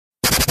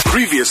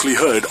Previously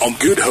heard on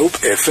Good Hope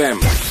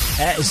FM.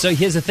 So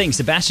here's the thing.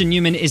 Sebastian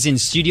Newman is in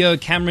studio.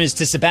 Cameras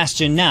to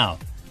Sebastian now.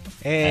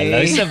 Hey.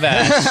 Hello,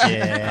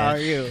 Sebastian. How are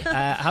you?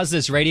 How's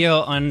this? Radio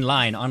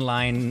online on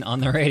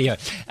the radio.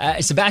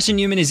 Sebastian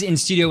Newman is in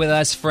studio with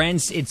us,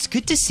 friends. It's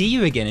good to see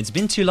you again. It's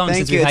been too long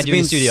since we've had you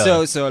in studio. It's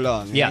been so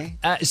long.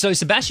 Yeah. So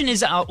Sebastian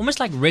is our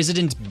almost like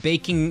resident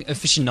baking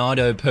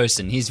aficionado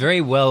person. He's very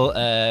well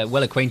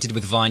acquainted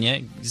with Vanya.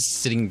 He's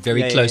sitting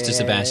very close to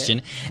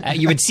Sebastian.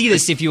 You would see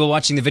this if you were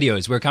watching the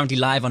videos. We're currently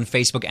live on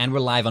Facebook and we're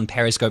live on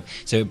Periscope.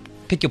 So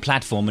pick your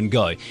platform and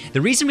go.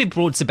 The reason we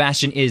brought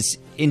Sebastian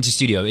into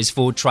studio is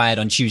for Try It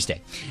on Tuesday.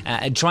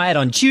 Try It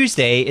on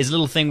Tuesday is a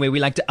little thing where we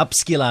like to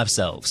upskill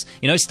ourselves.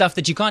 You know, stuff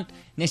that you can't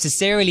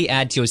necessarily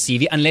add to your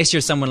CV unless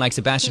you're someone like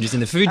Sebastian who's in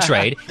the food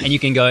trade and you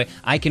can go,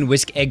 I can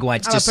whisk egg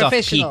whites to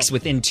soft peaks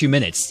within 2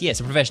 minutes. Yes,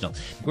 a professional.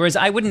 Whereas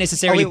I wouldn't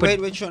necessarily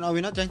wait, Sean, are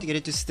we not trying to get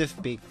it to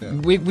stiff peak though?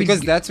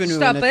 Because that's when we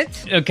stop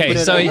it. Okay,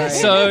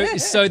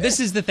 so this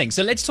is the thing.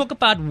 So let's talk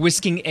about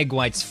whisking egg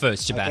whites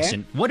first,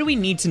 Sebastian. Okay. What do we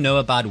need to know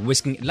about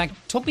whisking? Like,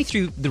 talk me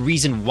through the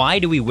reason why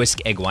do we whisk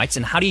egg whites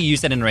and how do you use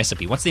that in a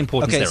recipe? What's the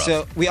importance thereof? Okay,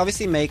 so we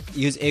obviously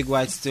use egg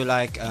whites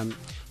to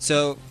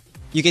so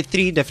you get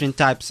three different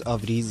types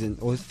of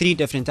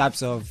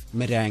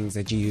meringues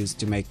that you use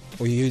to make,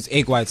 or you use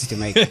egg whites to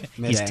make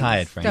meringues. He's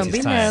tired, friends. Don't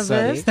be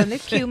nervous. Don't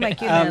let Q make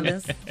you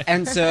nervous.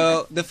 And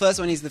so the first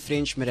one is the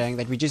French meringue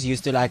that we just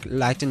use to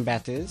lighten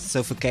batters.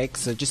 So for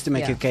cakes, so just to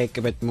make your cake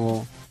a bit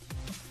more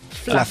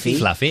fluffy.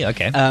 Fluffy,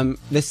 okay.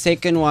 The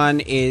second one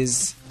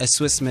is a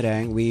Swiss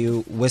meringue where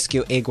you whisk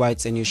your egg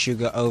whites and your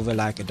sugar over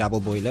like a double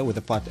boiler with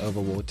a pot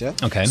over water.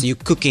 Okay. So you're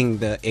cooking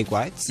the egg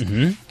whites.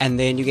 Mm-hmm. And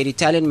then you get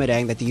Italian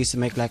meringue that they used to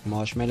make like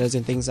marshmallows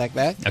and things like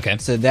that. Okay.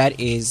 So that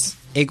is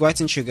egg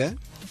whites and sugar.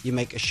 You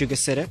make a sugar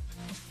syrup.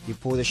 You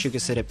pour the sugar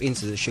syrup in,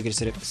 so the sugar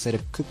syrup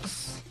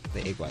cooks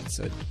the egg whites.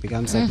 So it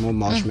becomes like more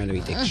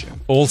marshmallowy texture.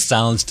 All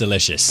sounds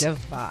delicious.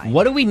 Divine.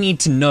 What do we need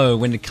to know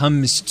when it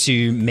comes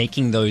to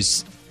making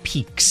those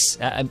peaks?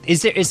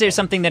 Is there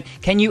something that,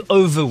 can you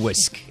over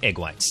whisk egg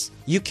whites?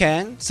 You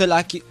can. So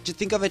just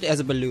think of it as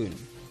a balloon.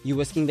 You're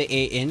whisking the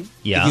air in.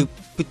 Yeah. If you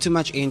put too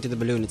much air into the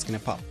balloon, it's going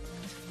to pop.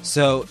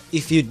 So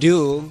if you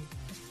do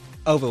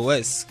over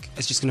whisk,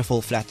 it's just going to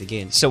fall flat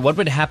again. So what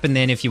would happen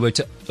then if you were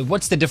to,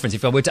 what's the difference?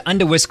 If I were to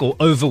under whisk or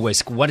over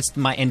whisk, what is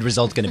my end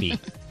result going to be?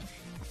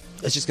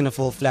 It's just going to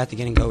fall flat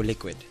again and go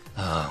liquid.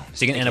 Oh,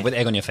 so you're going to end up with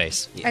egg on your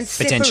face. Yes.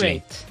 And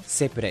potentially.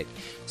 Separate.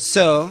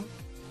 So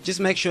just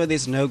make sure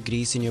there's no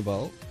grease in your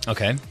bowl.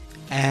 Okay.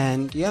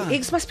 And The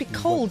eggs must be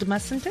cold,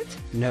 mustn't it?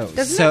 No.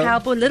 Doesn't it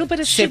help? A little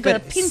bit of sugar, a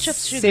pinch of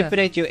sugar.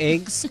 Separate your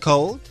eggs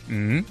cold.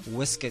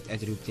 Whisk it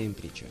at room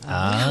temperature.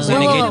 Ah. So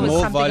you Whoa, get more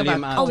something volume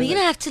about- out. Oh, we're going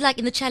to have to,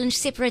 in the challenge,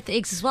 separate the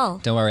eggs as well.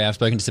 Don't worry, I've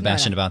spoken to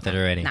Sebastian about that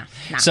already. No.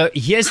 So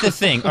here's the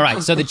thing. All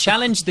right, so the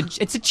challenge,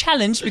 it's a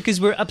challenge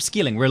because we're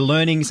upskilling. We're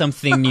learning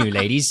something new,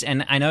 ladies.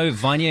 And I know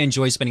Vanya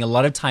enjoys spending a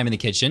lot of time in the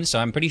kitchen, so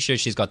I'm pretty sure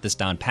she's got this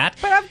down pat.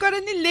 But I've got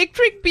an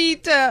electric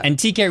beater. And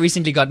TK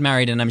recently got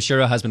married, and I'm sure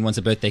her husband wants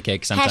a birthday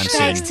cake sometime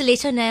Hashtag soon.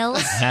 stiletto nails.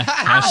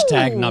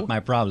 Hashtag not my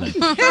problem.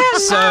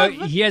 So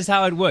here's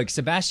how it works.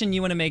 Sebastian, they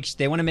want to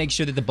make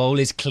sure that the bowl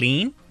is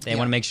clean. They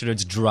want to make sure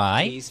it's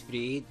dry.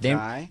 Grease-free, Then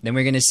dry.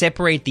 we're going to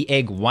separate the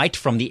egg white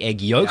from the egg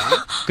yolk.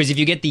 Because if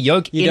you get the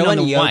yolk You in don't on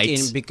want the yolk white,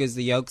 in because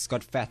the yolk's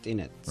got fat in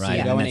it. So right,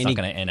 you don't and want that's not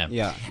going to enter.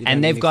 Yeah. you don't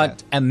And they've want any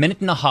got fat a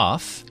minute and a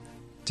half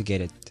to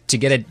get it. to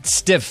get it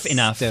stiff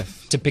enough to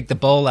pick the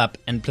bowl up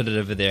and put it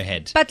over their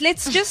head. But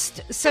let's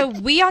so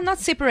we are not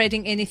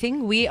separating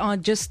anything. We are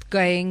just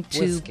going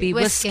to be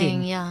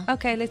whisking. Yeah.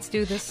 Okay, let's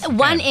do this.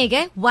 One egg,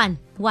 eh? One.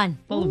 Well,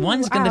 Ooh,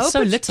 one's I it's hope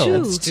so it's little.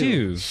 two. It's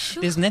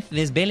two.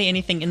 There's barely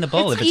anything in the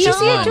bowl. It's if it's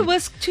just easier one. to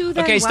whisk two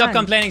than Okay, stop one.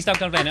 complaining.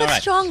 I've All got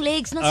right. strong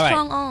legs, not All right.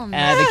 strong arms.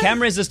 The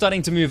cameras are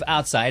starting to move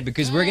outside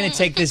because we're going to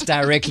take this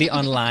directly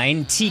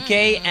online.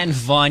 TK and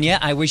Vanya,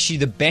 I wish you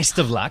the best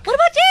of luck. What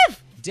about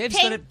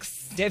Dev?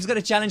 Dev's got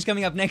a challenge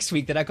coming up next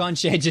week that I can't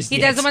share just He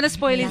yet. doesn't want to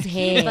spoil his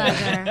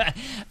hair.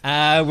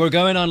 We're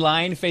going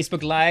online,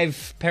 Facebook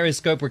Live,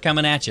 Periscope. We're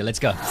coming at you. Let's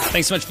go.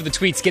 Thanks so much for the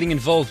tweets, getting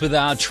involved with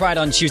our Try It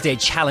On Tuesday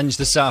challenge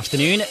this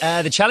afternoon.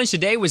 The challenge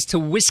today was to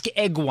whisk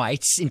egg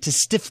whites into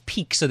stiff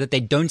peaks so that they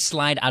don't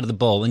slide out of the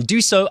bowl and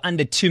do so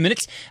under 2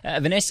 minutes.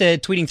 Vanessa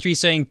tweeting through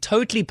saying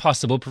totally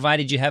possible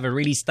provided you have a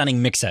really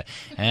stunning mixer.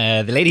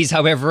 The ladies,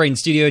 however, in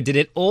studio did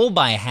it all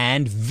by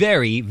hand.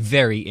 Very,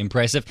 very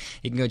impressive.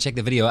 You can go check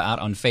the video out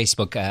on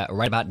Facebook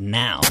right about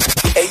now.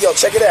 Hey, yo,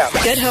 check it out.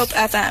 Good Hope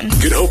FM.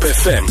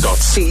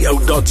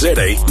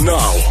 GoodHopeFM.co.za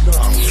now.